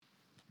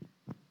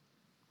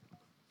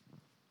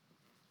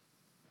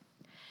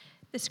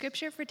The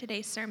scripture for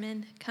today's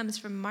sermon comes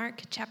from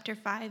Mark chapter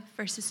 5,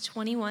 verses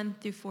 21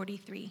 through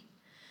 43.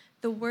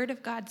 The word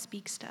of God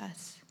speaks to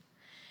us.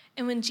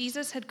 And when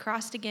Jesus had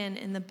crossed again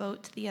in the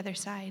boat to the other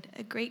side,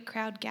 a great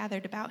crowd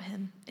gathered about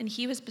him, and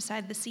he was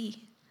beside the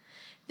sea.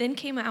 Then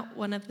came out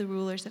one of the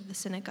rulers of the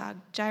synagogue,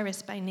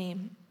 Jairus by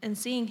name, and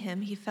seeing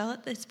him, he fell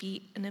at his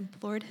feet and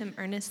implored him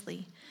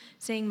earnestly,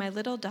 saying, "My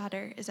little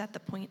daughter is at the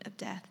point of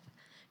death.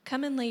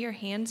 Come and lay your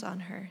hands on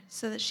her,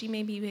 so that she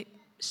may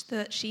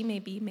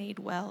be made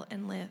well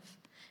and live."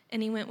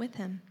 And he went with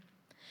him.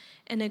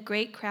 And a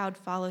great crowd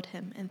followed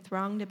him and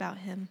thronged about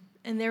him.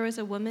 And there was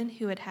a woman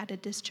who had had a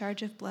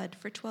discharge of blood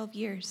for 12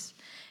 years,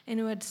 and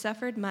who had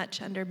suffered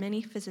much under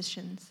many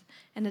physicians,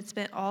 and had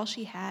spent all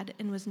she had,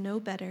 and was no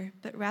better,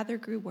 but rather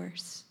grew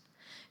worse.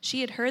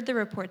 She had heard the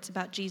reports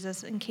about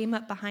Jesus, and came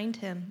up behind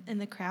him in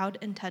the crowd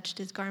and touched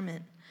his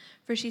garment.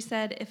 For she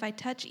said, "If I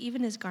touch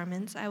even his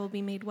garments, I will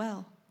be made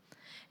well."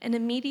 And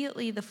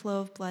immediately the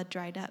flow of blood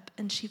dried up,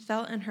 and she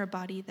felt in her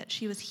body that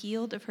she was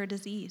healed of her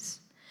disease.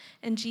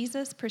 And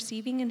Jesus,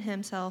 perceiving in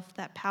himself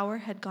that power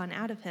had gone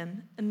out of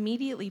him,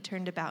 immediately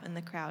turned about in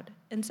the crowd,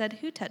 and said,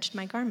 "Who touched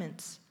my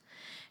garments?"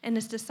 And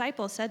his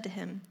disciples said to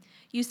him,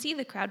 "You see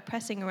the crowd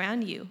pressing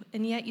around you,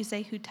 and yet you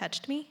say, 'Who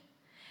touched me?'"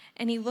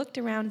 And he looked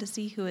around to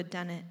see who had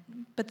done it.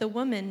 But the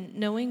woman,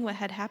 knowing what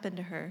had happened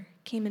to her,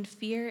 came in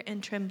fear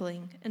and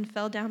trembling, and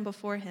fell down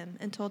before him,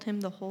 and told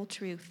him the whole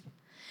truth.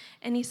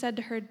 And he said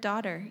to her,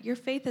 "Daughter, your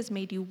faith has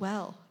made you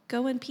well.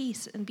 Go in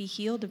peace and be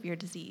healed of your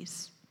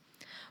disease."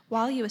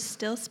 While he was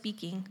still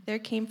speaking, there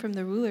came from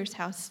the ruler's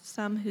house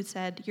some who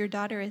said, "Your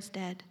daughter is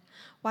dead.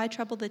 Why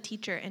trouble the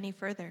teacher any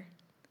further?"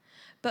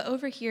 But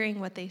overhearing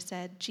what they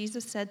said,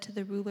 Jesus said to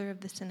the ruler of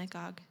the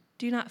synagogue,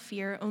 "Do not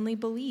fear, only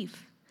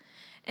believe."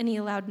 And he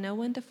allowed no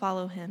one to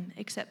follow him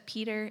except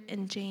Peter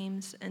and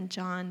James and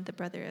John, the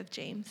brother of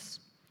James.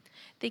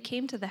 They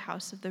came to the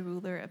house of the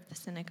ruler of the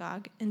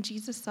synagogue, and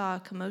Jesus saw a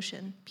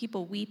commotion,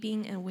 people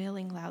weeping and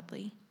wailing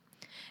loudly.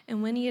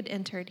 And when he had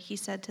entered, he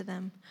said to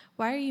them,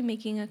 "Why are you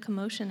making a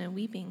commotion and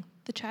weeping?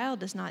 The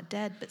child is not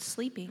dead, but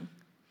sleeping."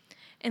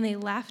 And they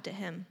laughed at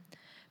him.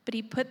 But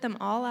he put them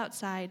all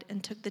outside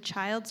and took the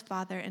child's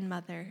father and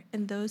mother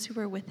and those who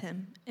were with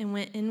him and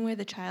went in where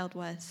the child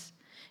was.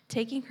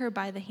 Taking her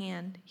by the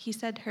hand, he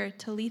said to her,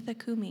 "Talitha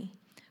cumi,"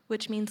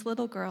 which means,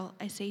 "Little girl,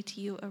 I say to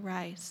you,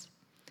 arise."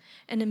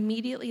 And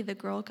immediately the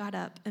girl got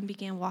up and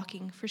began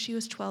walking, for she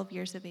was 12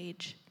 years of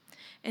age.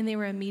 And they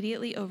were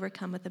immediately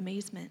overcome with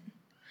amazement.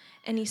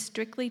 And he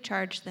strictly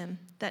charged them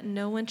that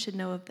no one should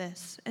know of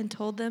this, and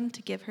told them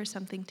to give her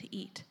something to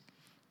eat.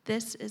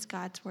 This is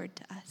God's word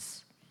to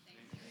us.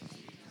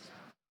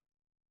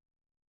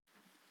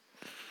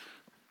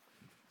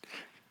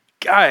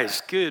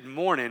 Guys, good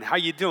morning. How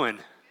you doing?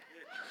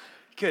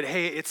 Good.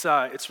 Hey, it's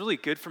really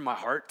good for my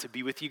heart to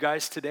be with you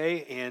guys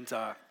today, and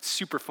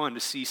super fun to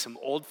see some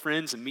old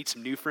friends and meet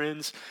some new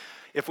friends.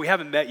 If we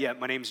haven't met yet,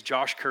 my name's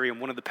Josh Curry. I'm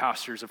one of the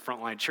pastors of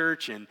Frontline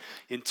Church, and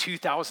in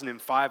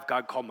 2005,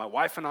 God called my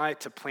wife and I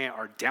to plant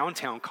our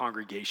downtown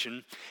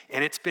congregation,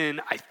 and it's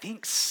been, I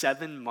think,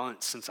 7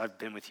 months since I've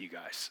been with you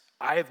guys.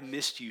 I have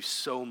missed you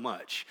so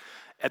much.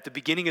 At the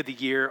beginning of the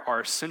year,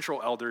 our central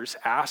elders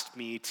asked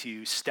me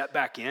to step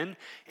back in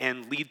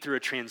and lead through a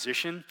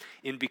transition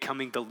in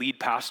becoming the lead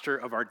pastor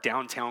of our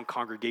downtown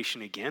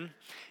congregation again.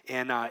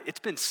 And it's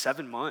been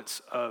 7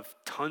 months of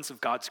tons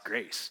of God's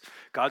grace.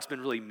 God's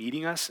been really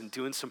meeting us and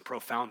doing some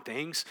profound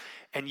things.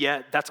 And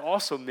yet that's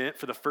also meant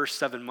for the first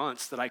 7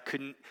 months that I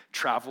couldn't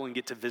travel and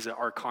get to visit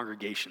our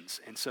congregations.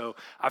 And so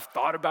I've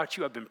thought about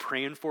you. I've been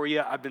praying for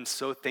you. I've been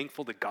so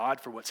thankful to God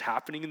for what's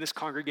happening in this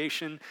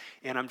congregation.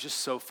 And I'm just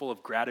so full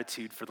of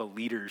gratitude for the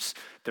leaders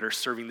that are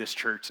serving this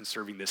church and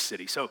serving this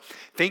city. So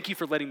thank you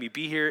for letting me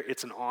be here.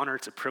 It's an honor.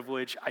 It's a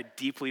privilege. I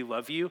deeply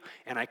love you.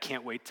 And I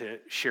can't wait to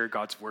share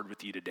God's word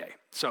with you today.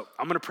 So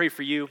I'm going to pray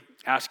for you,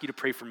 ask you to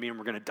pray for me, and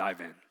we're going to dive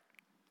in.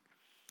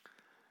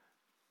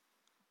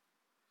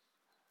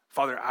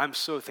 Father, I'm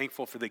so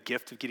thankful for the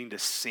gift of getting to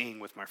sing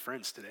with my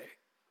friends today.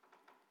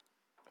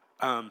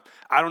 I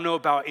don't know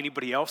about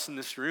anybody else in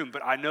this room,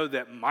 but I know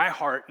that my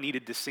heart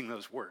needed to sing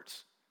those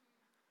words.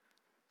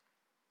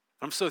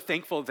 I'm so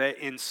thankful that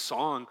in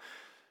song,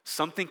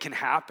 something can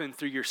happen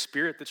through your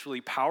spirit that's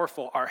really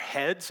powerful. Our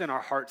heads and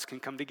our hearts can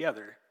come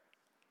together.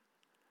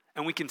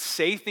 And we can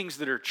say things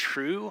that are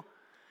true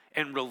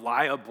and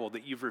reliable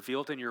that you've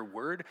revealed in your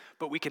word,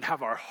 but we can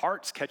have our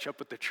hearts catch up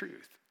with the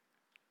truth.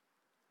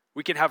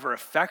 We can have our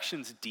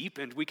affections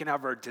deepened. We can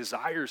have our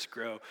desires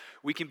grow.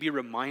 We can be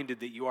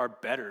reminded that you are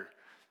better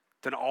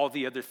than all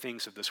the other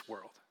things of this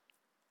world.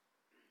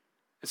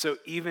 And so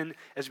even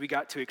as we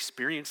got to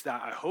experience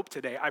that, I hope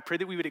today, I pray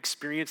that we would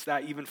experience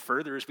that even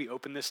further as we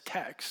open this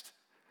text.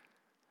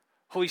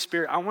 Holy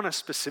Spirit, I want to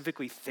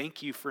specifically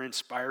thank you for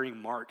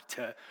inspiring Mark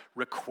to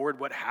record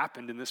what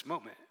happened in this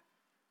moment.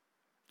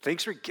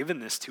 Thanks for giving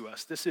this to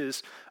us. This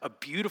is a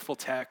beautiful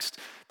text.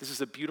 This is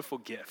a beautiful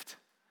gift.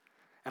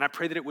 And I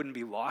pray that it wouldn't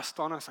be lost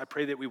on us. I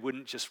pray that we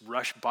wouldn't just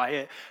rush by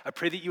it. I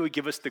pray that you would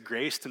give us the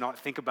grace to not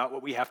think about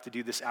what we have to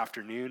do this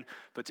afternoon,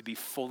 but to be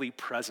fully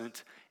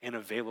present and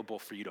available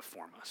for you to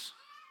form us.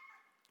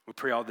 We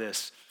pray all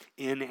this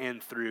in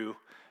and through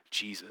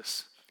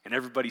Jesus. And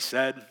everybody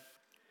said,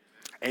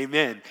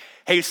 amen.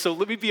 Hey, so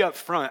let me be up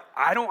front.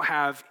 I don't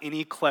have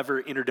any clever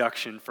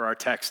introduction for our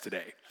text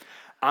today.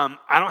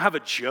 I don't have a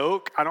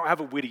joke. I don't have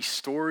a witty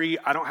story.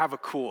 I don't have a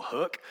cool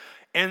hook.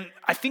 And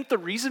I think the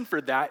reason for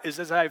that is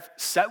as I've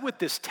sat with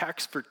this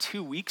text for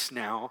 2 weeks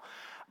now,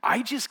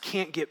 I just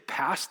can't get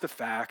past the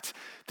fact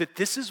that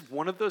this is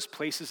one of those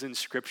places in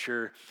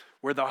Scripture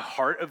where the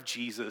heart of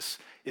Jesus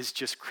is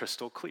just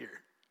crystal clear.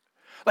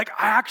 Like,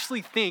 I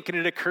actually think, and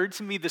it occurred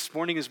to me this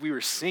morning as we were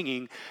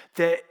singing,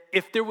 that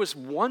if there was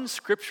one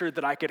Scripture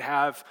that I could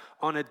have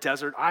on a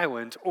desert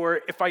island,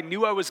 or if I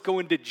knew I was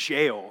going to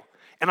jail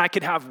and I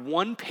could have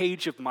one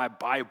page of my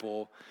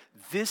Bible,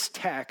 this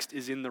text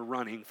is in the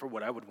running for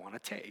what I would want to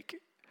take.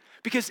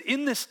 Because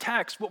in this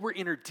text, what we're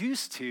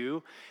introduced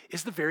to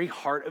is the very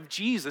heart of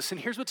Jesus. And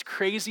here's what's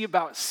crazy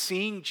about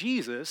seeing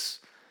Jesus.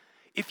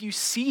 If you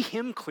see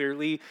him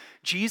clearly,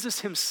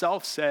 Jesus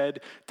himself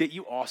said that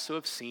you also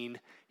have seen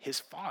his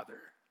Father.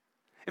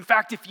 In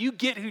fact, if you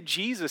get who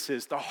Jesus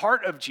is, the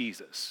heart of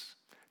Jesus,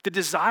 the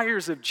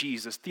desires of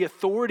Jesus, the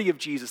authority of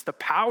Jesus, the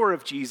power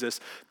of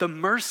Jesus, the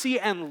mercy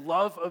and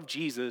love of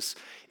Jesus,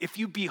 if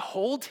you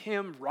behold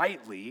him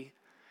rightly,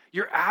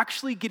 you're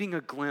actually getting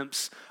a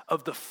glimpse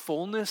of the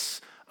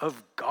fullness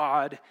of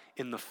God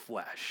in the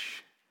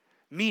flesh.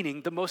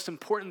 Meaning, the most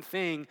important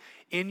thing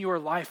in your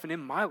life and in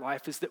my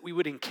life is that we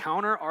would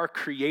encounter our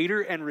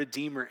Creator and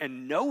Redeemer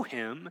and know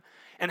him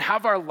and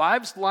have our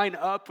lives line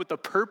up with the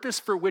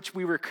purpose for which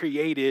we were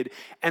created.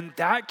 And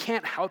that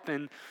can't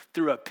happen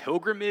through a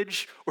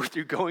pilgrimage or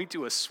through going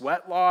to a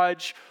sweat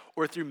lodge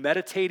or through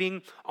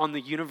meditating on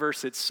the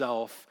universe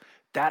itself.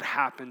 That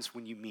happens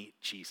when you meet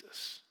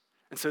Jesus.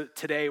 And so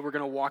today we're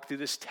going to walk through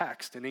this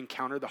text and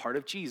encounter the heart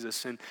of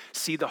Jesus and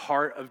see the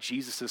heart of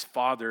Jesus'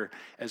 Father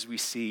as we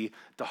see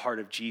the heart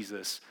of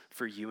Jesus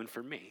for you and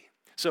for me.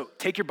 So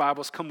take your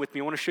Bibles, come with me.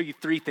 I want to show you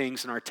 3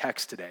 things in our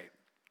text today.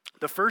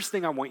 The first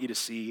thing I want you to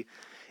see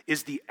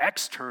is the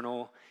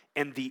external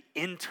and the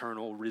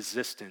internal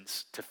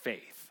resistance to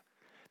faith.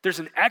 There's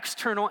an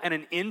external and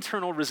an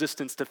internal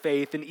resistance to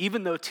faith, and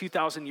even though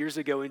 2,000 years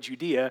ago in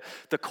Judea,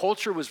 the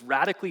culture was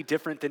radically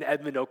different than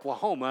Edmond,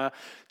 Oklahoma,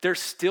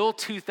 there's still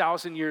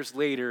 2,000 years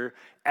later,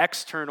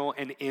 external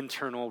and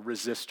internal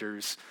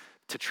resistors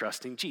to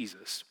trusting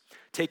Jesus.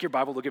 Take your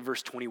Bible, look at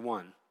verse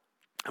 21.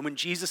 And when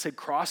Jesus had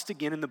crossed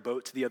again in the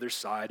boat to the other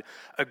side,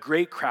 a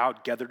great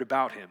crowd gathered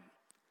about him.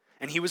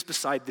 And he was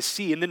beside the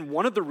sea. And then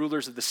one of the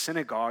rulers of the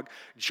synagogue,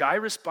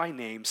 Jairus by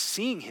name,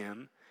 seeing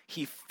him,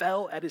 he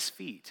fell at his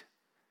feet.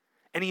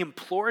 And he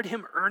implored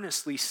him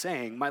earnestly,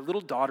 saying, "My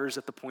little daughter is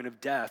at the point of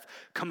death.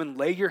 Come and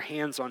lay your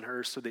hands on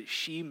her so that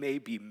she may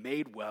be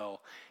made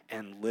well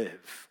and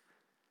live."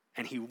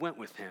 And he went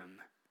with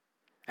him.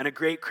 And a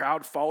great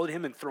crowd followed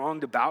him and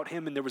thronged about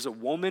him. And there was a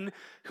woman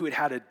who had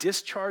had a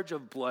discharge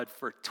of blood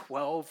for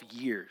 12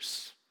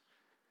 years,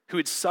 who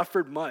had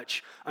suffered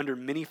much under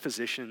many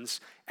physicians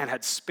and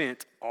had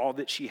spent all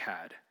that she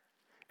had,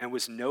 and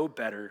was no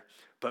better,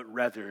 but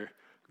rather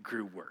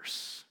grew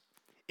worse.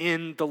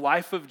 In the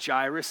life of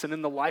Jairus and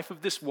in the life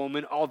of this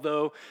woman,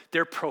 although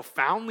they're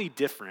profoundly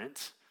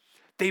different,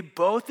 they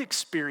both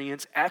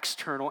experience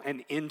external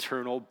and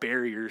internal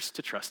barriers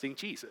to trusting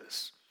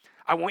Jesus.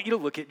 I want you to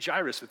look at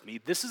Jairus with me.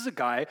 This is a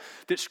guy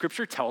that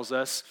Scripture tells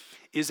us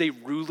is a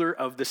ruler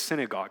of the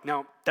synagogue.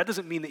 Now, that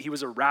doesn't mean that he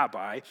was a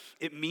rabbi.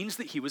 It means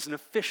that he was an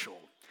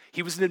official.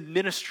 He was an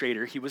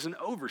administrator. He was an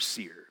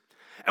overseer.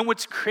 And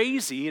what's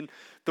crazy, and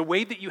the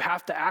way that you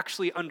have to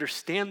actually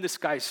understand this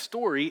guy's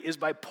story is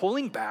by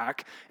pulling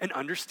back and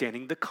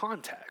understanding the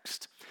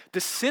context.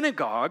 The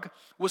synagogue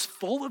was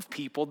full of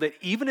people that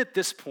even at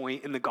this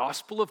point in the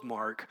Gospel of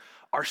Mark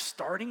are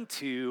starting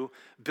to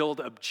build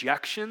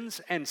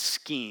objections and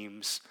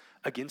schemes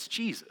against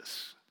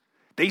Jesus.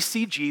 They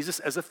see Jesus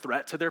as a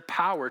threat to their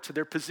power, to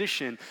their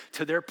position,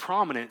 to their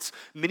prominence.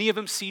 Many of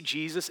them see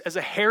Jesus as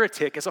a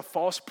heretic, as a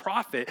false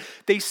prophet.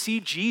 They see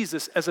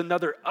Jesus as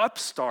another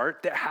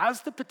upstart that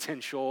has the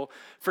potential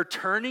for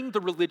turning the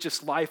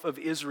religious life of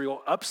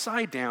Israel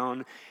upside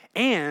down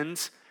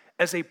and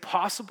as a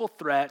possible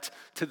threat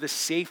to the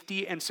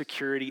safety and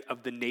security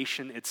of the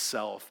nation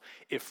itself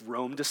if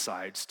Rome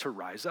decides to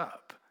rise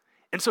up.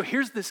 And so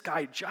here's this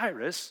guy,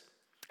 Jairus,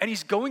 and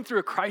he's going through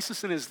a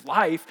crisis in his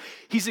life.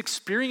 He's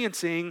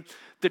experiencing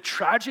the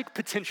tragic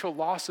potential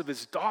loss of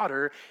his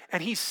daughter,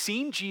 and he's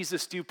seen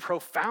Jesus do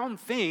profound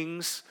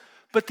things,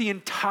 but the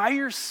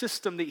entire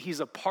system that he's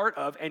a part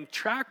of, and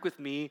track with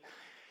me,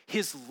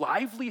 his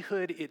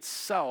livelihood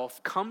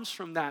itself comes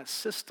from that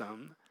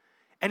system.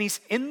 And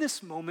he's in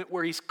this moment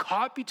where he's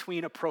caught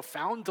between a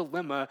profound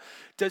dilemma.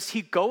 Does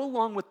he go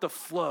along with the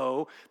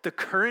flow, the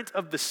current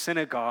of the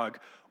synagogue,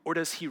 or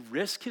does he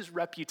risk his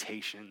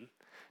reputation?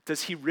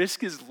 Does he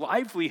risk his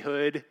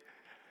livelihood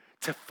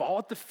to fall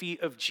at the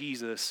feet of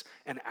Jesus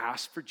and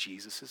ask for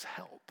Jesus'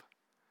 help?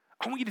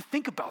 I want you to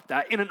think about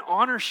that. In an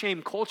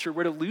honor-shame culture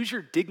where to lose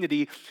your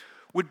dignity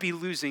would be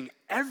losing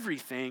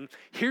everything.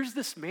 Here's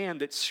this man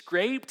that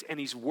scraped and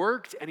he's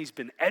worked and he's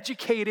been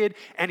educated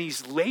and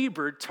he's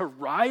labored to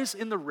rise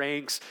in the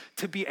ranks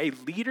to be a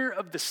leader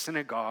of the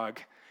synagogue.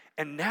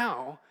 And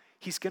now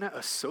he's going to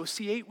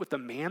associate with a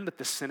man that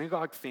the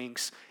synagogue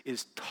thinks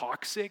is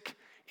toxic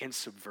and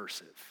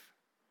subversive.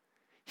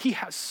 He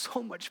has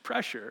so much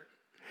pressure.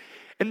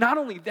 And not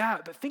only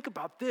that, but think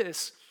about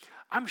this.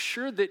 I'm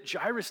sure that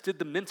Jairus did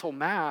the mental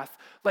math.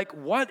 Like,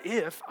 what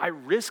if I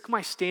risk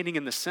my standing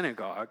in the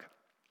synagogue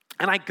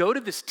and I go to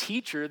this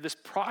teacher, this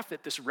prophet,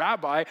 this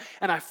rabbi,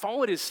 and I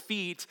fall at his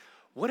feet?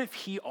 What if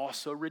he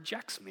also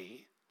rejects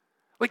me?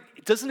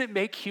 Like, doesn't it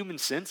make human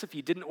sense if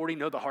you didn't already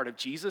know the heart of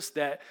Jesus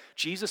that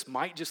Jesus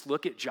might just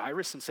look at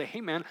Jairus and say,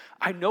 hey man,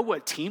 I know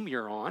what team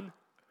you're on.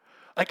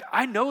 Like,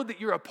 I know that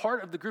you're a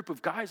part of the group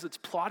of guys that's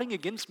plotting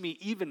against me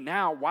even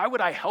now. Why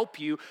would I help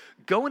you?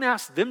 Go and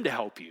ask them to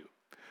help you.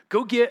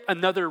 Go get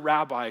another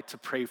rabbi to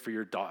pray for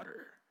your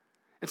daughter.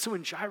 And so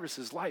in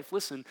Jairus' life,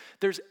 listen,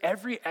 there's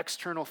every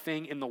external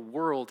thing in the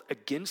world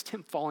against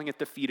him falling at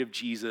the feet of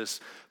Jesus,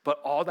 but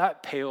all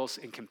that pales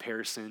in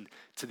comparison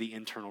to the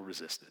internal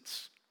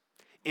resistance.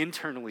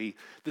 Internally,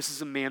 this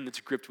is a man that's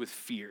gripped with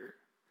fear.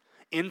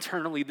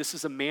 Internally, this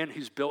is a man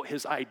who's built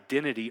his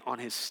identity on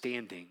his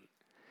standing.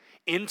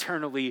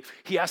 Internally,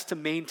 he has to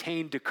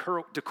maintain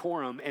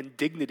decorum and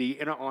dignity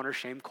in an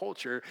honor-shame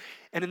culture.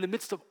 And in the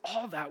midst of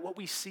all that, what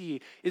we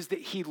see is that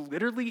he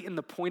literally, in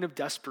the point of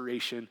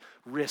desperation,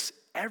 risks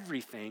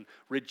everything: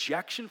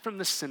 rejection from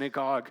the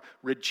synagogue,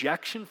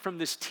 rejection from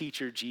this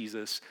teacher,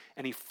 Jesus,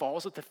 and he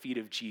falls at the feet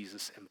of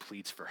Jesus and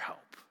pleads for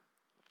help.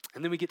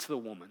 And then we get to the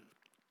woman.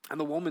 And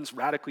the woman's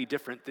radically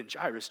different than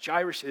Jairus.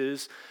 Jairus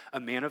is a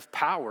man of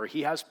power.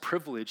 He has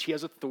privilege. He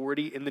has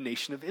authority in the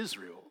nation of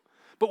Israel.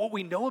 But what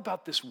we know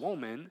about this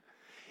woman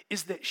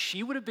is that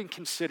she would have been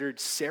considered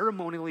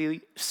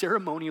ceremonially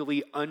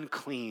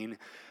unclean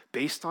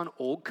based on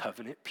Old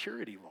Covenant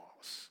purity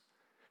laws.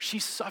 She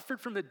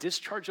suffered from the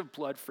discharge of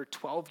blood for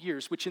 12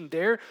 years, which in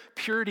their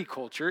purity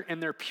culture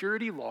and their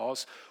purity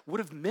laws would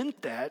have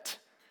meant that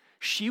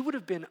she would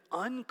have been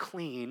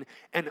unclean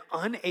and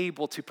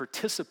unable to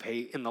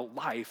participate in the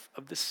life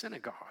of the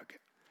synagogue.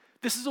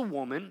 This is a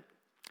woman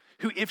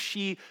who, if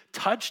she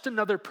touched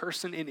another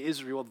person in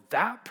Israel,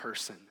 that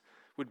person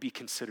would be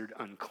considered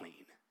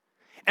unclean.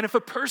 And if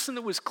a person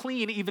that was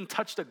clean even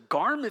touched a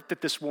garment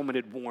that this woman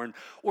had worn,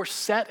 or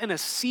sat in a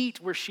seat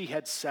where she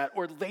had sat,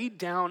 or laid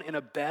down in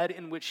a bed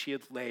in which she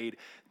had laid,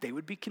 they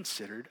would be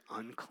considered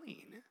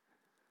unclean.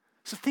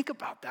 So think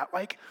about that.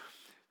 Like,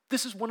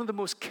 this is one of the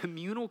most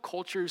communal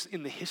cultures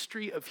in the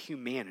history of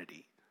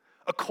humanity.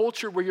 A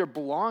culture where your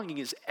belonging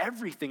is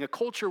everything. A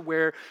culture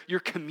where your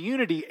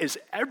community is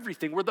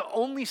everything. Where the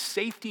only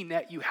safety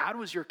net you had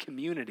was your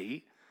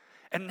community.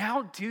 And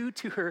now, due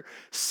to her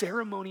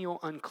ceremonial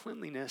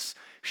uncleanliness,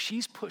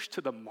 she's pushed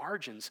to the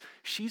margins.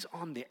 She's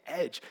on the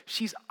edge.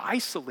 She's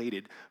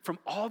isolated from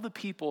all the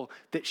people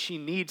that she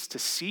needs to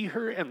see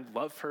her and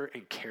love her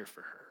and care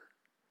for her.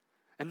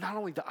 And not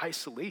only the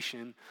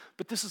isolation,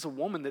 but this is a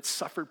woman that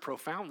suffered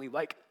profoundly.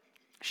 Like,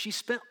 she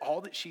spent all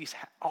that she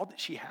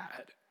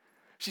had.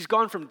 She's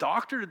gone from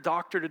doctor to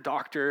doctor to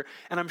doctor,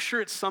 and I'm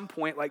sure at some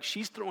point, like,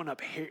 she's throwing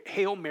up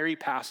Hail Mary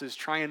passes,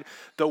 trying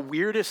the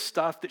weirdest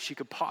stuff that she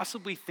could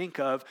possibly think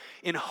of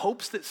in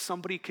hopes that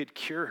somebody could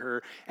cure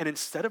her. And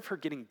instead of her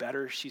getting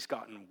better, she's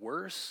gotten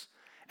worse,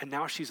 and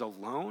now she's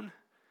alone,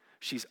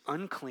 she's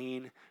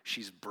unclean,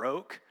 she's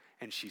broke,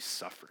 and she's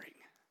suffering.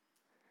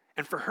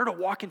 And for her to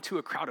walk into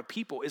a crowd of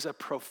people is a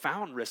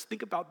profound risk.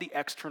 Think about the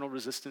external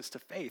resistance to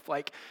faith.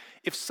 Like,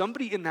 if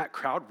somebody in that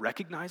crowd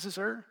recognizes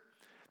her,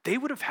 they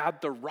would have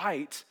had the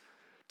right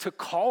to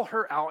call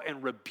her out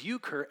and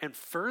rebuke her and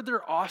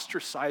further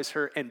ostracize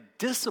her and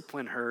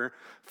discipline her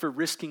for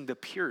risking the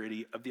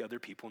purity of the other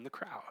people in the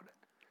crowd.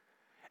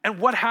 And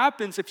what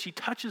happens if she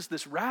touches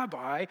this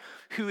rabbi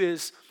who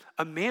is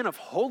a man of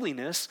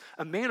holiness,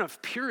 a man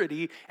of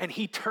purity, and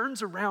he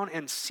turns around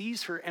and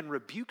sees her and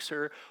rebukes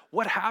her?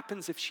 What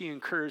happens if she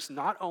incurs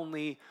not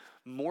only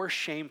more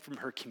shame from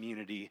her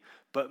community,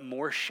 but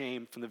more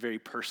shame from the very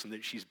person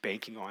that she's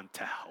banking on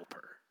to help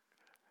her?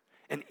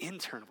 And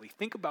internally,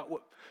 think about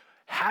what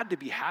had to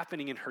be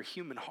happening in her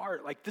human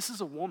heart. Like, this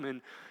is a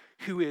woman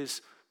who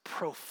is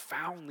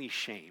profoundly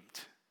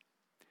shamed.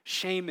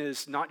 Shame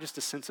is not just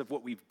a sense of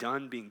what we've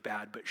done being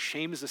bad, but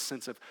shame is a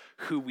sense of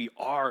who we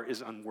are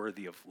is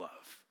unworthy of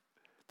love.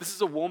 This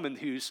is a woman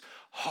whose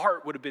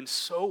heart would have been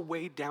so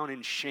weighed down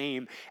in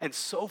shame and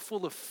so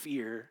full of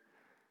fear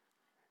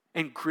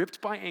and gripped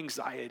by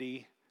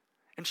anxiety.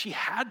 And she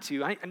had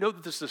to. I know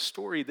that this is a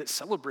story that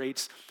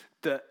celebrates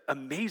the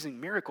amazing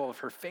miracle of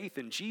her faith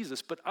in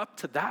Jesus, but up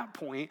to that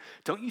point,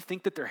 don't you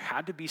think that there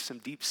had to be some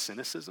deep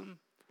cynicism?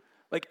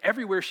 Like,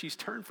 everywhere she's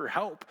turned for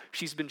help,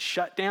 she's been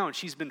shut down,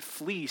 she's been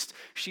fleeced,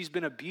 she's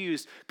been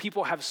abused.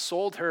 People have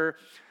sold her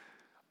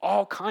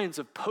all kinds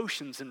of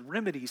potions and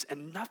remedies,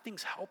 and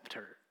nothing's helped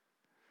her.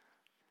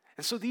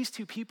 And so these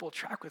two people,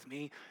 track with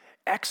me,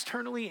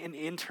 externally and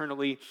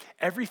internally,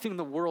 everything in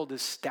the world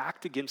is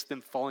stacked against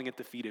them falling at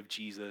the feet of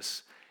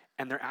Jesus,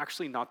 and they're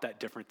actually not that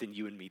different than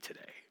you and me today.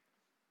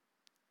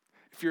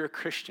 if you're a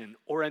Christian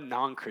or a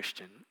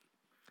non-Christian,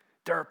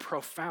 there are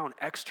profound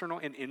external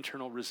and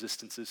internal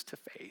resistances to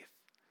faith.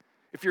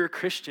 If you're a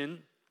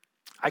Christian,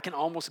 I can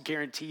almost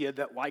guarantee you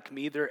that, like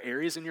me, there are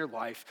areas in your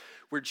life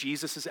where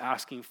Jesus is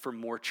asking for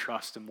more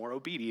trust and more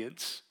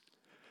obedience.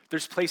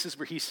 There's places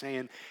where he's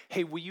saying,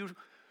 hey, will you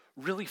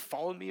really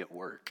follow me at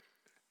work?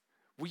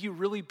 Will you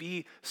really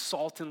be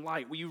salt and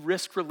light? Will you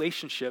risk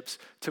relationships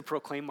to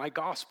proclaim my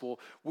gospel?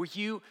 Will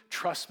you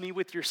trust me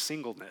with your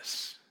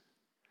singleness?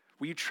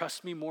 Will you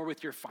trust me more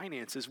with your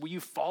finances? Will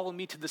you follow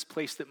me to this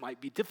place that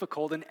might be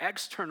difficult? And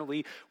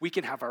externally, we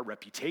can have our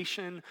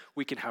reputation,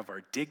 we can have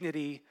our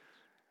dignity,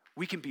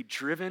 we can be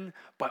driven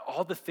by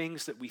all the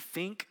things that we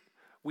think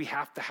we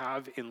have to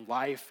have in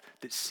life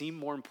that seem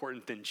more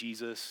important than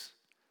Jesus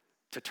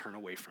to turn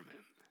away from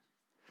him.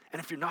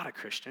 And if you're not a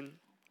Christian,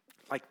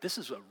 this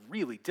is a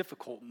really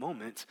difficult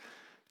moment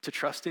to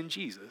trust in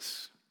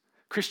Jesus.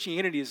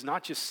 Christianity is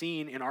not just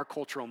seen in our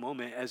cultural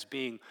moment as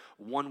being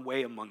one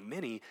way among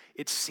many.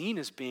 It's seen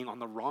as being on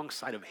the wrong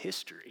side of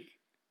history.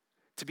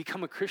 To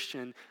become a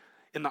Christian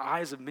in the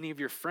eyes of many of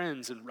your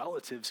friends and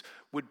relatives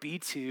would be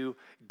to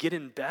get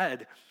in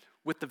bed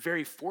with the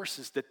very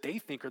forces that they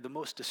think are the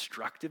most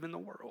destructive in the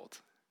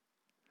world.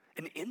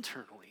 And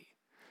internally,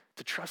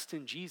 to trust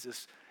in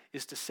Jesus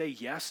is to say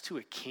yes to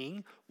a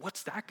king.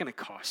 What's that going to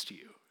cost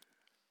you?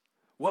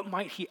 What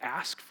might he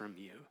ask from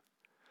you?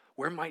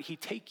 Where might he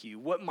take you?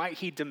 What might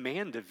he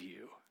demand of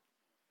you?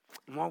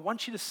 And what I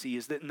want you to see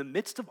is that in the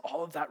midst of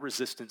all of that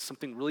resistance,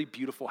 something really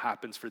beautiful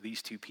happens for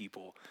these two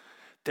people.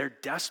 Their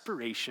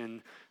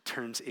desperation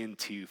turns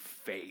into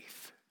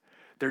faith.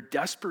 Their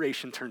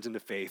desperation turns into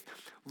faith.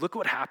 Look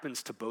what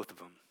happens to both of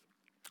them.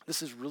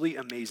 This is really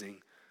amazing.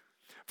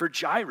 For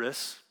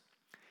Jairus,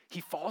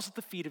 he falls at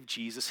the feet of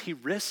Jesus. He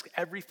risks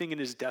everything in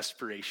his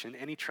desperation,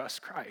 and he trusts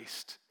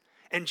Christ.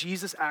 And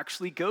Jesus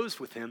actually goes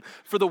with him.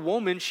 For the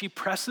woman, she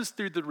presses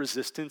through the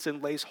resistance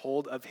and lays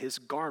hold of his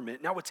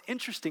garment. Now, what's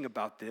interesting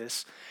about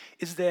this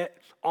is that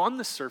on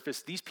the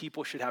surface, these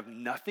people should have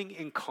nothing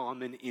in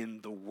common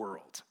in the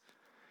world.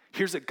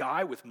 Here's a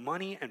guy with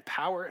money and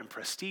power and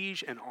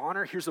prestige and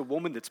honor. Here's a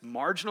woman that's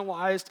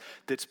marginalized,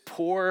 that's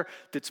poor,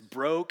 that's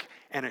broke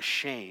and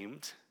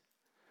ashamed.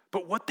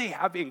 But what they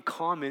have in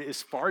common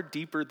is far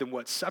deeper than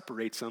what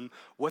separates them.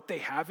 What they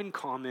have in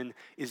common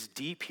is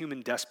deep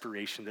human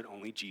desperation that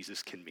only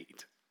Jesus can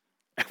meet.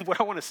 And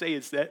what I want to say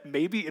is that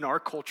maybe in our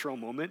cultural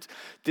moment,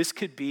 this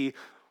could be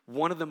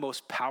one of the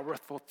most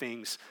powerful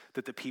things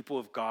that the people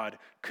of God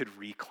could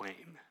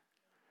reclaim.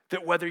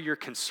 That whether you're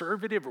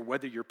conservative or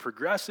whether you're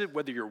progressive,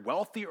 whether you're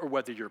wealthy or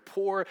whether you're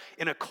poor,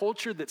 in a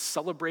culture that's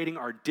celebrating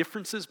our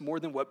differences more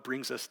than what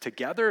brings us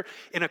together,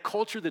 in a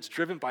culture that's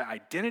driven by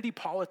identity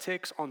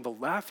politics on the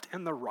left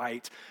and the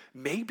right,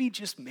 maybe,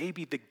 just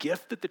maybe, the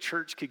gift that the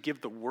church could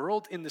give the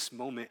world in this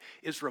moment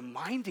is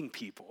reminding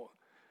people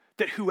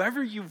that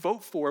whoever you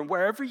vote for and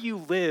wherever you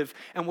live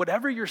and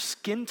whatever your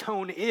skin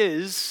tone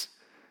is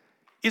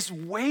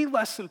way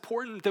less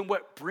important than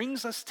what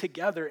brings us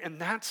together, and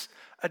that's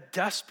a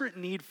desperate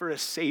need for a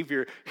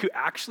Savior who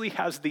actually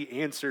has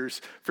the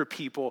answers for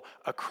people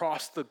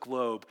across the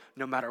globe,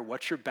 no matter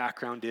what your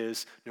background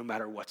is, no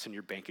matter what's in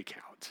your bank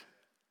account.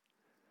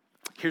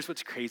 Here's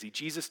what's crazy.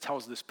 Jesus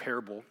tells this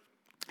parable,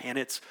 and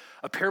it's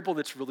a parable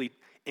that's really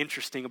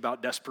interesting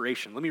about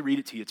desperation. Let me read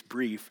it to you. It's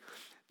brief.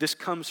 This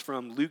comes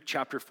from Luke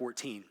chapter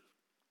 14.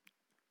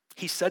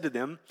 He said to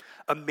them,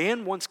 "A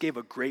man once gave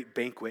a great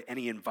banquet, and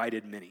he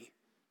invited many.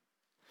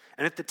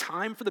 And at the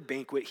time for the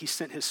banquet, he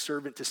sent his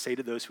servant to say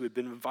to those who had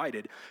been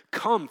invited,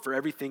 'Come, for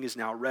everything is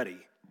now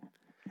ready.'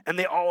 And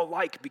they all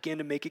alike began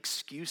to make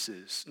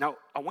excuses." Now,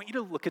 I want you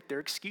to look at their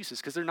excuses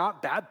because they're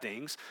not bad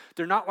things.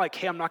 They're not like,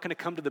 hey, I'm not going to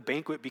come to the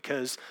banquet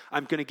because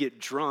I'm going to get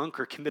drunk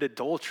or commit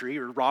adultery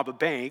or rob a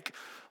bank.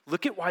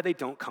 Look at why they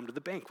don't come to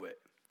the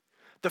banquet.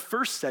 The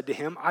first said to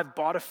him, "I've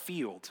bought a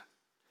field,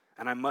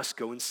 and I must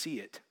go and see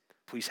it.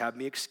 Please have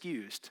me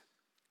excused."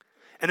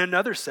 And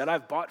another said,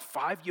 "I've bought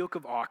 5 yoke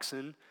of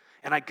oxen,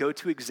 and I go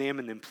to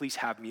examine them. Please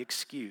have me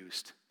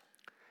excused."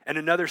 And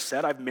another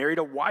said, "I've married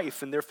a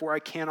wife, and therefore I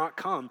cannot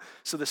come."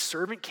 So the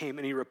servant came,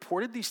 and he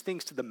reported these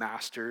things to the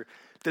master.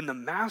 Then the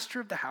master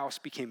of the house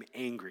became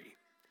angry.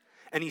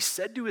 And he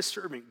said to his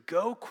servant,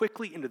 "Go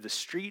quickly into the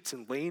streets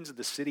and lanes of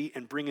the city,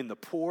 and bring in the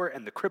poor,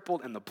 and the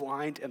crippled, and the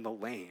blind, and the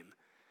lame."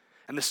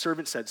 And the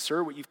servant said,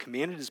 "Sir, what you've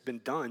commanded has been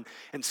done,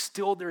 and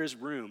still there is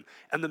room."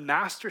 And the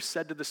master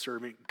said to the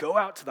servant, "Go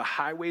out to the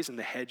highways and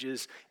the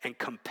hedges, and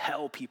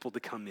compel people to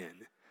come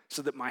in,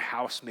 so that my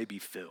house may be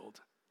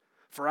filled.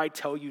 For I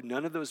tell you,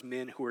 none of those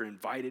men who are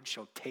invited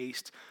shall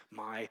taste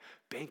my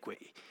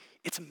banquet."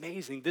 It's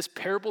amazing. This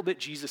parable that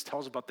Jesus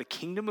tells about the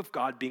kingdom of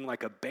God being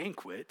like a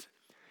banquet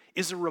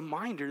is a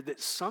reminder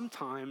that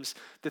sometimes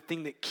the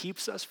thing that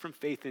keeps us from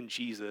faith in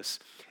Jesus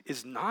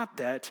is not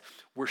that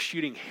we're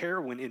shooting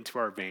heroin into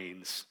our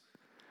veins.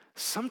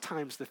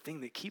 Sometimes the thing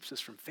that keeps us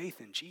from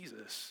faith in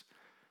Jesus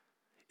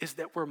is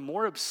that we're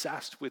more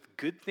obsessed with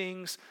good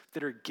things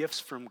that are gifts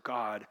from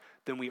God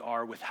than we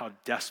are with how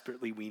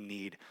desperately we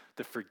need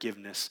the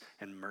forgiveness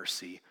and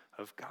mercy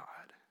of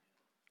God.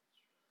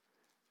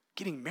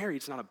 Getting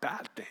married is not a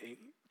bad thing.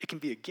 It can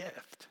be a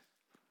gift.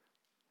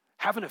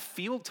 Having a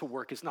field to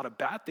work is not a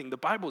bad thing. The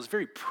Bible is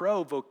very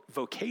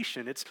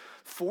pro-vocation. It's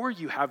for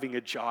you having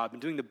a job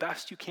and doing the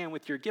best you can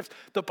with your gifts.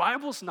 The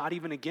Bible's not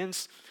even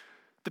against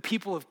the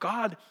people of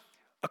God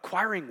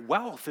acquiring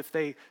wealth if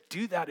they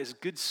do that as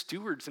good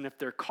stewards and if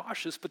they're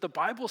cautious. But the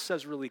Bible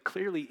says really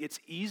clearly it's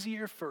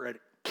easier for a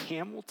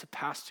camel to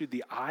pass through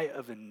the eye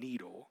of a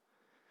needle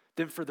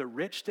than for the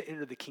rich to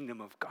enter the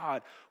kingdom of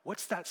God.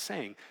 What's that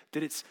saying?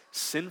 That it's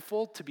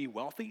sinful to be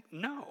wealthy?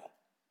 No.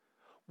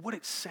 What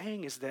it's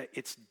saying is that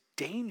it's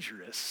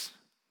dangerous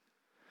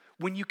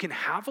when you can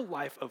have a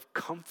life of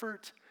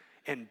comfort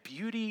and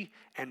beauty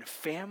and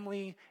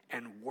family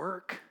and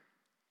work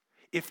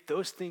if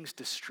those things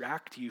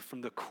distract you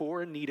from the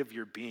core need of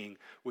your being,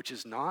 which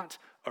is not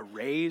a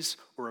raise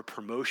or a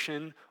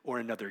promotion or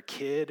another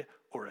kid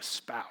or a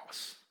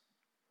spouse.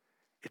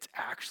 It's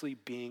actually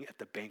being at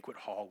the banquet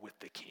hall with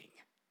the king.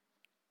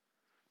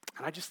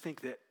 And I just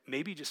think that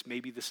maybe, just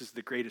maybe, this is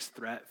the greatest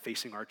threat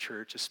facing our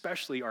church,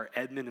 especially our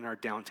Edmond and our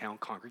downtown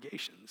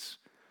congregations.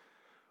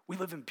 We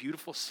live in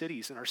beautiful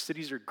cities, and our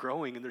cities are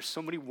growing, and there's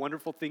so many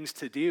wonderful things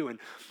to do, and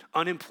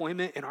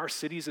unemployment in our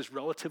cities is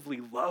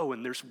relatively low,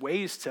 and there's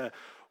ways to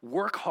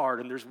work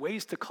hard, and there's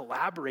ways to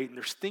collaborate, and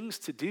there's things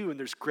to do, and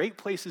there's great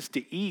places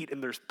to eat,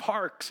 and there's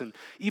parks, and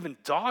even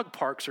dog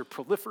parks are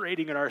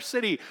proliferating in our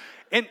city,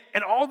 and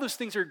all those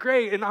things are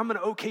great, and I'm an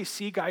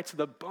OKC guy to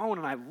the bone,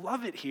 and I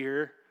love it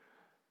here,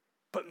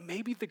 but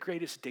maybe the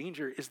greatest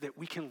danger is that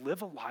we can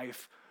live a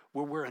life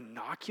where we're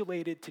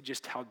inoculated to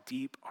just how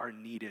deep our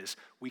need is.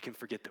 We can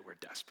forget that we're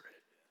desperate.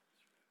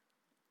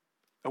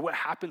 And what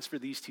happens for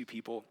these two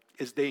people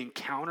is they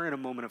encounter in a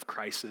moment of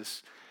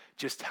crisis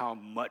just how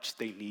much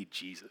they need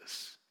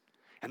Jesus.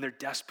 And their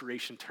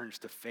desperation turns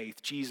to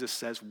faith. Jesus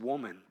says,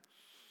 woman,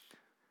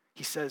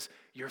 he says,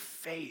 your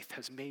faith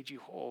has made you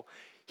whole.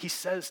 He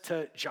says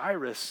to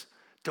Jairus,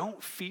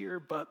 don't fear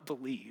but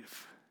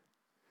believe.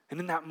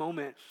 And in that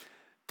moment,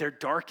 their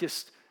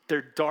darkest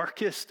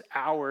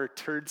hour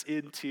turns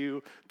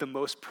into the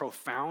most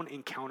profound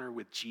encounter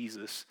with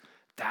Jesus.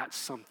 That's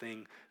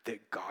something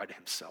that God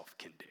himself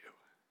can do.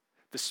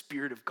 The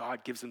Spirit of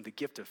God gives them the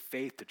gift of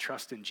faith to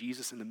trust in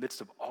Jesus in the midst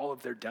of all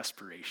of their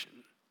desperation.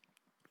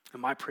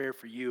 And my prayer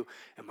for you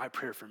and my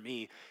prayer for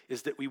me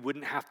is that we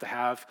wouldn't have to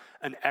have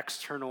an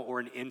external or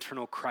an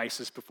internal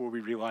crisis before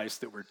we realize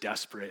that we're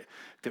desperate,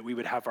 that we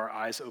would have our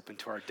eyes open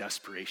to our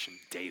desperation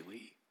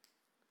daily.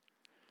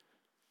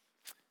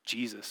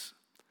 Jesus,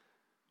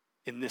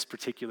 in this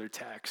particular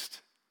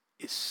text,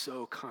 is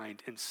so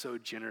kind and so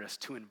generous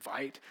to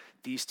invite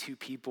these two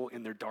people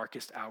in their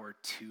darkest hour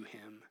to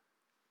him.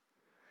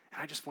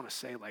 And I just want to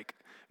say,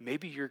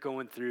 maybe you're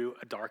going through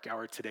a dark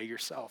hour today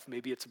yourself.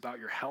 Maybe it's about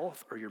your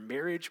health or your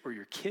marriage or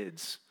your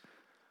kids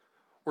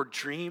or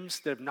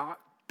dreams that have not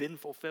been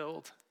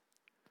fulfilled.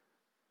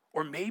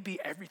 Or maybe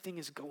everything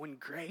is going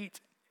great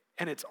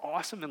and it's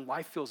awesome and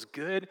life feels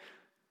good.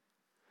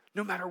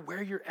 No matter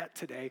where you're at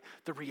today,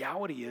 the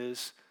reality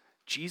is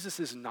Jesus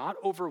is not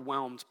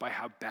overwhelmed by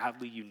how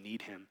badly you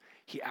need him.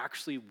 He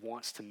actually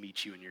wants to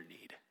meet you in your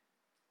need.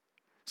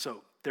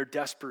 So their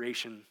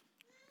desperation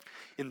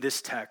in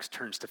this text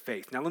turns to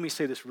faith. Now let me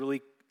say this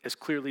really as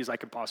clearly as I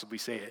can possibly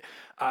say it.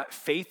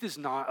 Faith is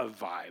not a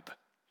vibe.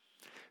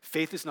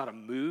 Faith is not a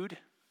mood.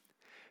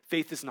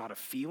 Faith is not a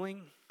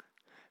feeling.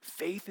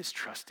 Faith is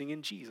trusting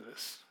in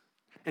Jesus.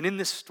 And in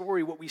this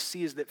story, what we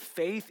see is that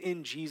faith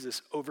in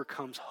Jesus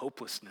overcomes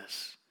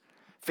hopelessness.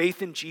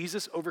 Faith in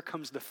Jesus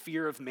overcomes the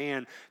fear of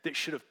man that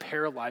should have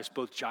paralyzed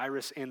both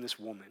Jairus and this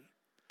woman.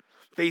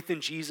 Faith in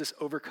Jesus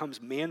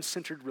overcomes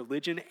man-centered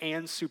religion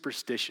and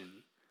superstition.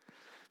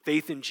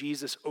 Faith in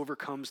Jesus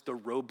overcomes the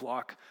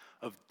roadblock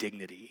of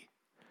dignity.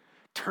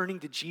 Turning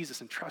to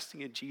Jesus and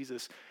trusting in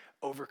Jesus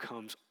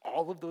overcomes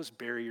all of those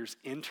barriers,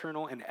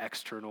 internal and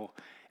external,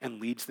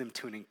 and leads them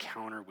to an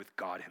encounter with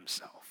God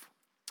himself.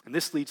 And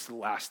this leads to the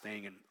last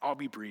thing, and I'll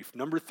be brief.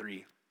 Number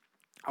 3,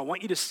 I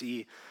want you to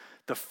see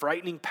the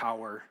frightening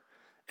power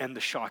and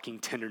the shocking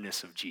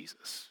tenderness of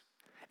Jesus.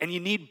 And you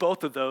need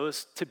both of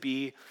those to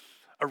be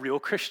a real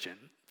Christian.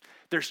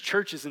 There's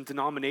churches and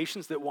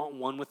denominations that want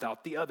one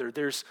without the other.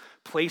 There's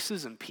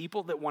places and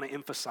people that want to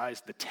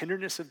emphasize the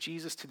tenderness of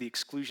Jesus to the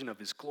exclusion of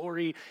his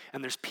glory.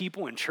 And there's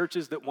people in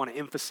churches that want to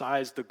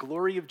emphasize the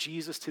glory of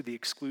Jesus to the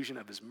exclusion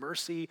of his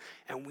mercy.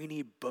 And we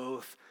need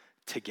both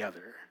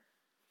together.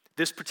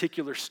 This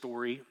particular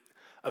story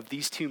of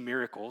these two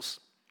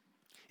miracles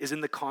is in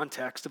the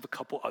context of a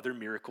couple other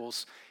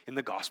miracles in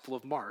the Gospel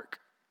of Mark.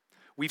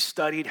 We've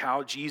studied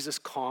how Jesus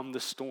calmed the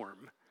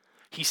storm.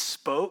 He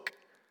spoke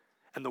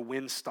and the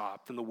wind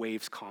stopped and the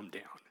waves calmed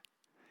down.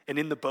 And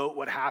in the boat,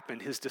 what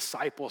happened? His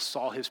disciples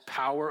saw his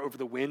power over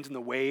the wind and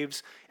the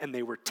waves, and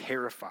they were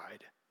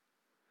terrified.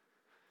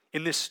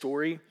 In this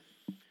story,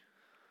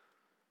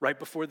 right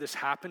before this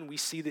happened, we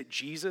see that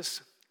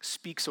Jesus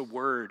speaks a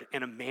word,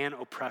 and a man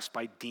oppressed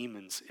by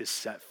demons is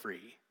set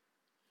free.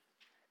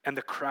 And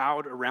the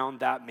crowd around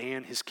that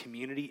man, his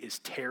community, is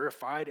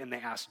terrified, and they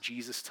ask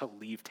Jesus to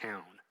leave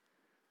town.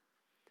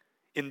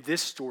 In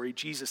this story,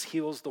 Jesus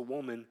heals the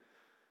woman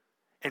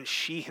and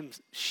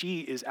she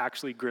is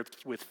actually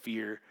gripped with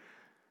fear.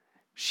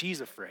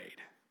 She's afraid.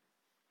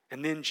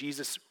 And then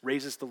Jesus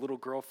raises the little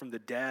girl from the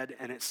dead,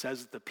 and it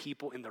says that the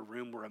people in the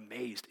room were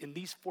amazed. In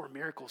these 4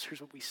 miracles, here's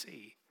what we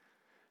see.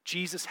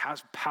 Jesus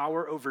has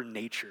power over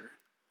nature.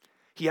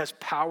 He has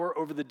power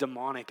over the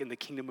demonic in the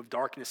kingdom of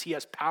darkness. He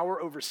has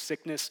power over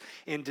sickness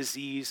and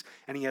disease,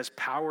 and he has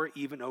power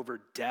even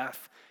over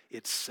death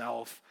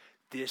itself.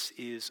 This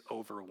is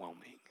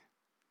overwhelming.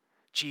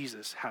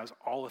 Jesus has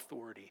all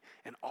authority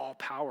and all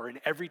power, and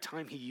every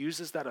time he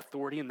uses that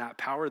authority and that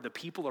power, the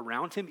people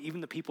around him,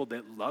 even the people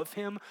that love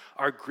him,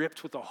 are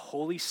gripped with a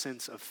holy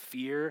sense of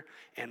fear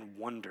and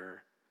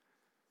wonder.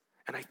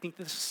 And I think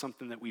this is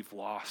something that we've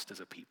lost as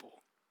a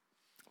people.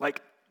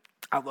 Like,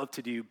 I love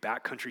to do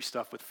backcountry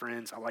stuff with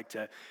friends. I like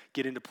to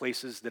get into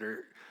places that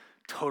are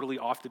totally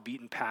off the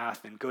beaten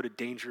path and go to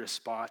dangerous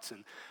spots.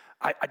 And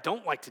I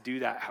don't like to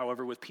do that,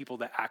 however, with people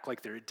that act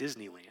like they're at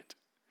Disneyland,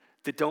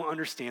 that don't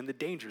understand the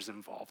dangers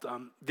involved.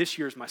 This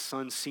year is my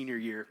son's senior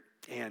year,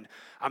 and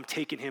I'm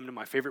taking him to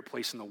my favorite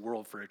place in the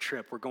world for a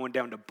trip. We're going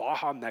down to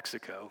Baja,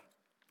 Mexico,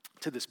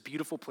 to this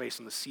beautiful place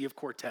on the Sea of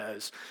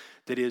Cortez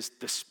that is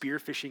the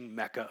spearfishing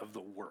mecca of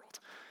the world.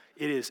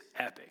 It is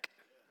epic.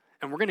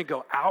 And we're going to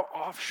go out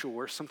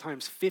offshore,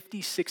 sometimes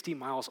 50, 60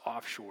 miles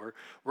offshore.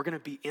 We're going to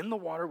be in the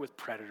water with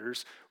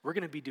predators. We're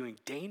going to be doing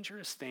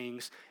dangerous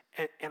things.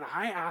 And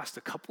I asked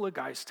a couple of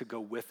guys to go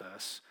with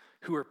us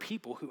who are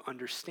people who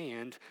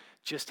understand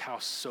just how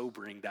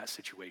sobering that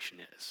situation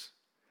is.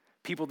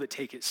 People that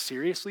take it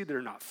seriously, that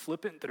are not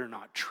flippant, that are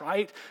not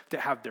trite, that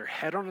have their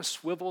head on a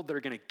swivel, that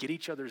are going to get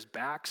each other's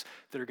backs,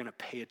 that are going to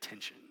pay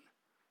attention.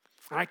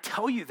 And I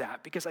tell you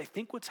that because I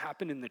think what's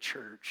happened in the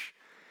church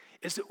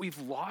is that we've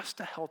lost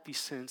a healthy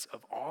sense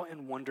of awe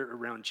and wonder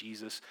around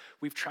Jesus.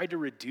 We've tried to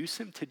reduce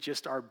him to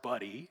just our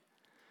buddy.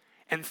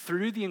 And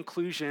through the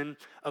inclusion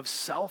of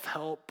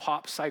self-help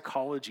pop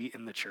psychology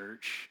in the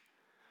church,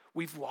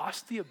 we've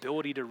lost the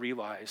ability to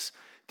realize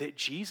that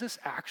Jesus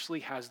actually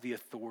has the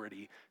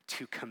authority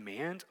to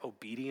command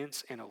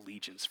obedience and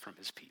allegiance from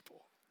his people.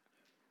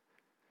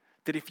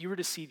 That if you were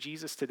to see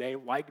Jesus today,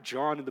 like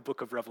John in the book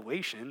of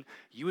Revelation,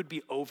 you would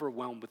be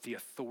overwhelmed with the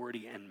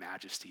authority and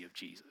majesty of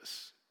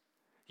Jesus.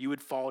 You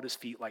would fall at his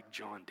feet like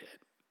John did.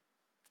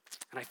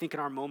 And I think in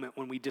our moment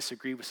when we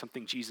disagree with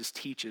something Jesus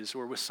teaches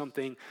or with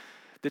something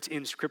that's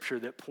in Scripture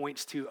that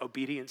points to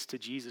obedience to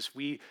Jesus,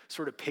 we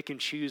sort of pick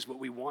and choose what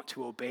we want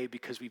to obey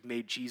because we've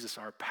made Jesus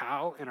our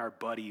pal and our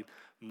buddy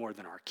more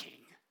than our king.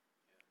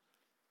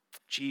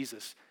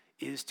 Jesus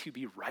is to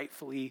be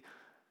rightfully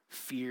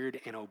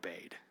feared and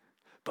obeyed.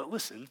 But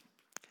listen,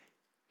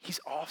 he's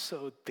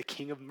also the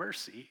king of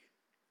mercy.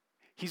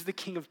 He's the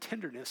king of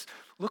tenderness.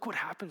 Look what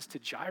happens to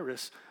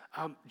Jairus.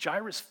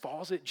 Jairus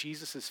falls at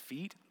Jesus'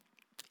 feet,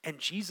 and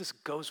Jesus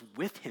goes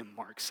with him,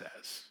 Mark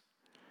says.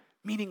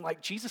 Meaning,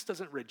 like, Jesus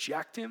doesn't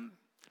reject him.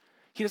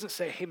 He doesn't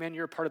say, hey, man,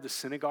 you're a part of the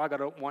synagogue. I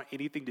don't want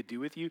anything to do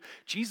with you.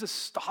 Jesus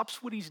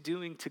stops what he's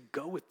doing to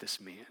go with this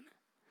man.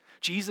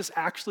 Jesus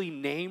actually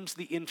names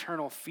the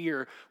internal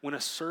fear when a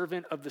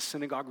servant of the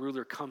synagogue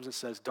ruler comes and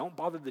says, don't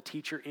bother the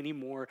teacher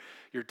anymore.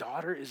 Your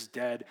daughter is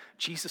dead.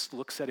 Jesus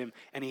looks at him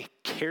and he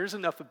cares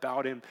enough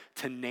about him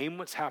to name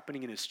what's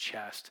happening in his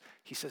chest.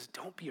 He says,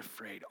 don't be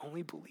afraid,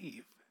 only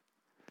believe.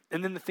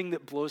 And then the thing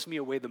that blows me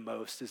away the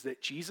most is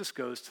that Jesus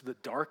goes to the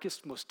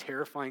darkest, most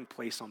terrifying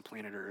place on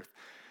planet Earth.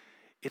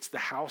 It's the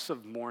house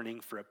of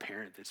mourning for a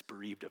parent that's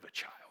bereaved of a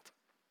child.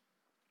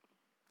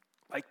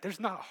 Like, there's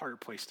not a harder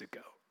place to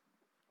go.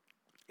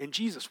 And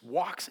Jesus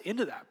walks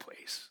into that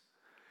place.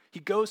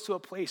 He goes to a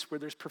place where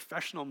there's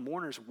professional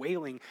mourners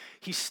wailing.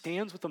 He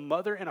stands with a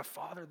mother and a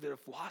father that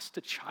have lost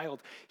a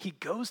child. He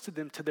goes to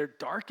them to their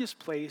darkest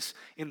place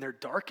in their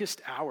darkest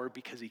hour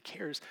because he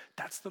cares.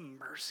 That's the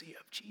mercy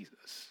of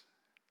Jesus.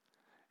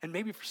 And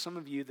maybe for some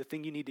of you, the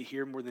thing you need to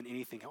hear more than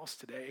anything else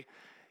today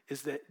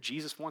is that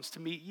Jesus wants to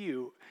meet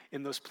you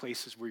in those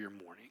places where you're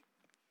mourning.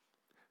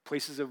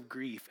 Places of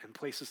grief and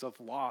places of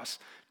loss.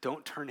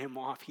 Don't turn him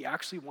off. He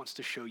actually wants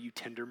to show you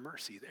tender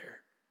mercy there.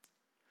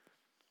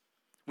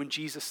 When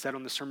Jesus said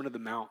on the Sermon on the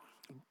Mount,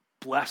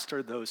 blessed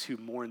are those who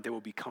mourn, they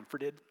will be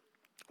comforted.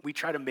 We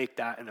try to make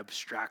that an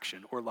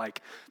abstraction or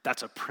like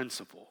that's a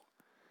principle.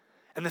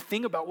 And the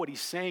thing about what he's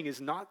saying is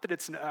not that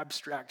it's an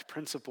abstract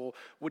principle.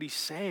 What he's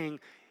saying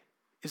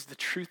is the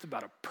truth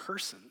about a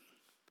person.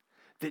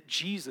 That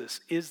Jesus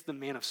is the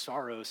man of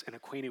sorrows and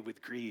acquainted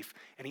with grief,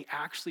 and he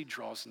actually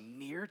draws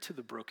near to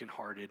the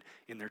brokenhearted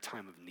in their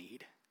time of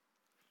need.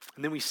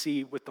 And then we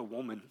see with the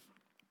woman,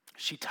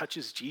 she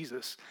touches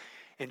Jesus,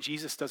 and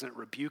Jesus doesn't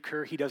rebuke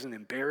her, he doesn't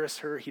embarrass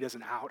her, he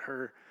doesn't out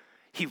her.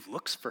 He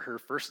looks for her,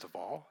 first of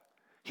all.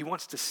 He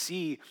wants to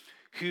see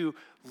who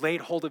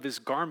laid hold of his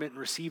garment and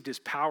received his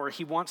power.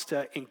 He wants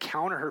to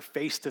encounter her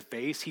face to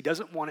face. He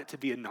doesn't want it to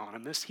be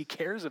anonymous. He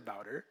cares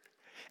about her.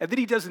 And then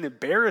he doesn't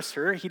embarrass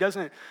her. He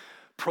doesn't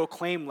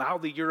proclaim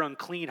loudly, you're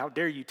unclean, how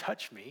dare you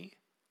touch me?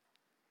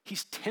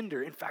 He's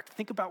tender. In fact,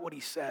 think about what he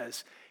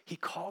says. He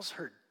calls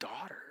her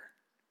daughter.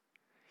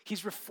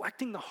 He's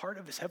reflecting the heart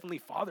of his heavenly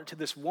Father to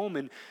this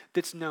woman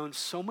that's known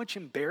so much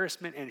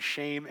embarrassment and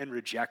shame and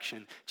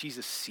rejection.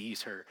 Jesus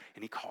sees her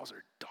and he calls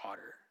her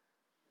daughter.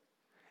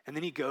 And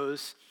then he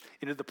goes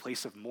into the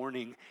place of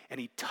mourning and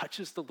he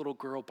touches the little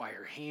girl by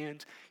her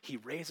hand. He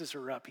raises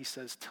her up. He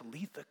says,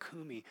 Talitha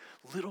Kumi,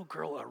 little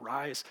girl,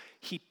 arise.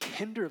 He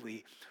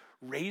tenderly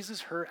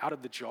raises her out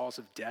of the jaws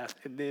of death.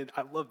 And then,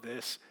 I love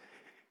this,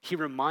 he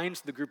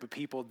reminds the group of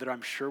people that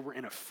I'm sure were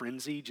in a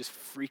frenzy, just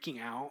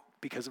freaking out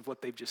because of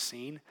what they've just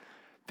seen,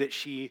 that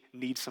she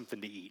needs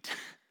something to eat.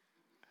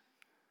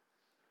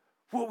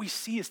 What we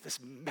see is this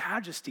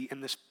majesty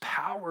and this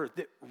power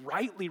that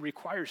rightly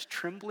requires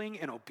trembling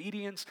and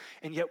obedience,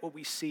 and yet what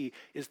we see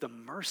is the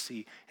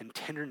mercy and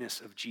tenderness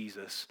of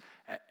Jesus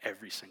at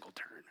every single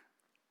turn.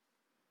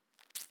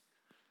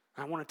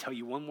 I want to tell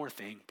you one more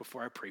thing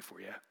before I pray for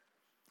you.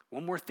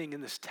 One more thing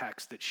in this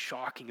text that's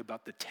shocking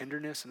about the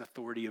tenderness and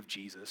authority of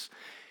Jesus.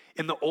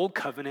 In the old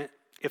covenant,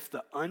 if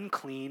the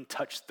unclean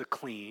touched the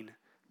clean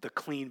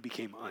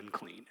became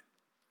unclean.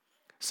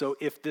 So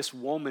if this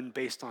woman,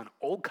 based on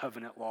old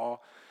covenant law,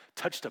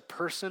 touched a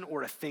person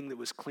or a thing that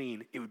was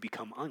clean, it would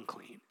become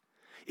unclean.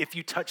 If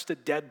you touched a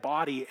dead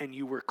body and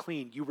you were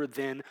clean, you were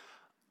then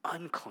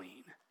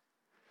unclean.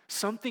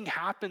 Something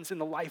happens in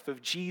the life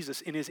of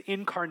Jesus, in his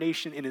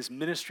incarnation, in his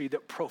ministry,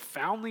 that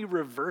profoundly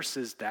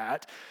reverses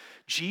that.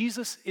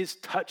 Jesus is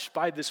touched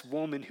by this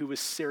woman who was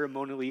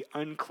ceremonially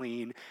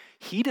unclean.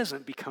 He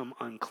doesn't become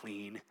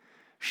unclean.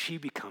 She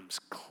becomes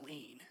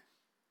clean.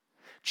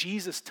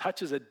 Jesus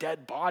touches a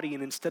dead body,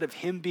 and instead of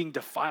him being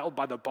defiled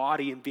by the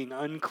body and being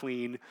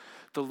unclean,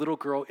 the little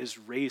girl is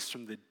raised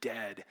from the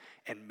dead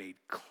and made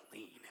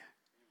clean.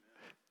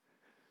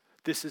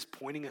 This is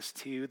pointing us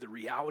to the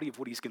reality of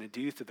what he's going to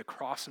do through the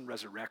cross and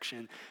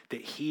resurrection,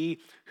 that he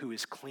who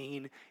is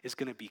clean is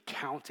going to be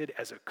counted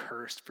as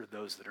accursed for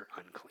those that are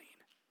unclean.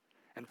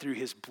 And through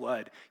his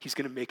blood, he's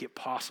going to make it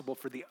possible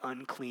for the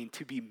unclean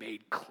to be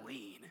made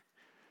clean,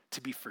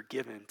 to be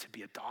forgiven, to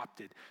be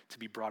adopted, to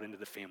be brought into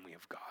the family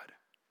of God.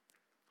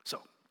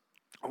 So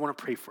I want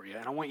to pray for you,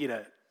 and I want you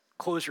to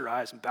close your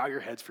eyes and bow your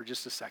heads for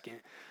just a second.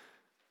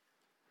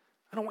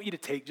 And I want you to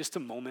take just a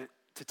moment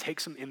to take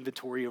some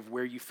inventory of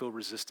where you feel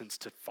resistance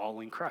to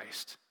following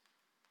Christ.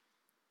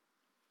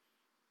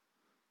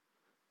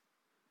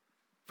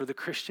 For the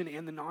Christian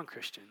and the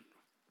non-Christian.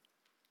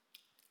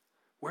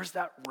 Where's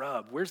that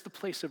rub? Where's the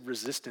place of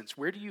resistance?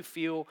 Where do you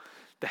feel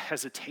the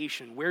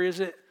hesitation? Where is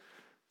it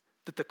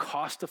that the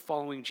cost of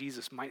following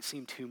Jesus might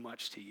seem too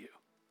much to you?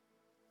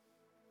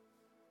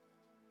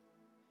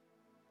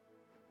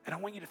 And I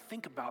want you to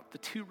think about the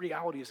two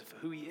realities of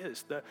who he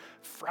is, the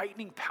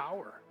frightening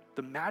power,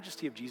 the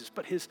majesty of Jesus,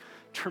 but his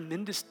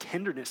tremendous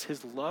tenderness,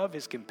 his love,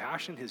 his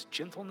compassion, his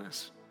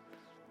gentleness.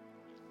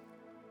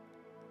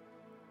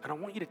 And I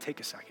want you to take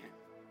a second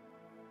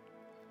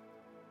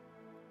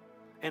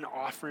and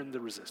offer him the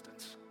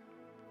resistance.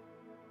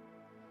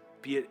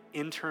 Be it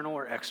internal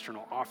or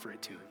external, offer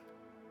it to him.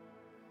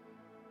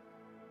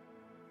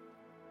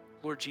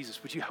 Lord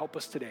Jesus, would you help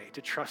us today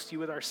to trust you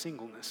with our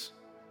singleness,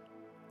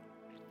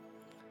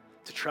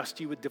 to trust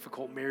you with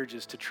difficult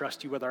marriages, to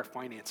trust you with our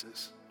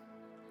finances,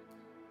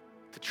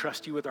 to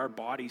trust you with our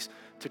bodies,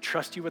 to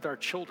trust you with our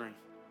children.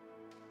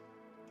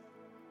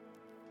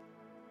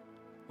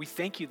 We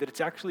thank you that it's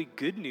actually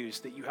good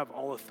news that you have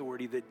all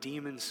authority, that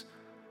demons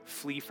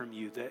flee from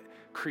you, that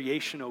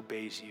creation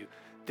obeys you,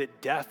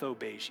 that death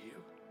obeys you,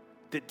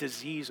 that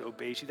disease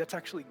obeys you. That's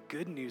actually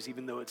good news,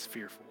 even though it's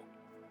fearful,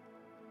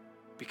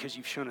 because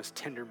you've shown us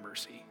tender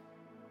mercy.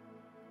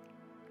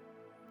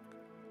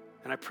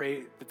 And I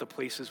pray that the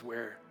places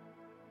where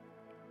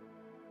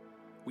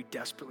we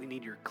desperately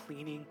need your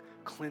cleaning,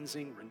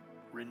 cleansing,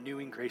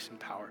 renewing grace and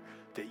power,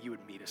 that you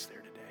would meet us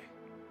there today.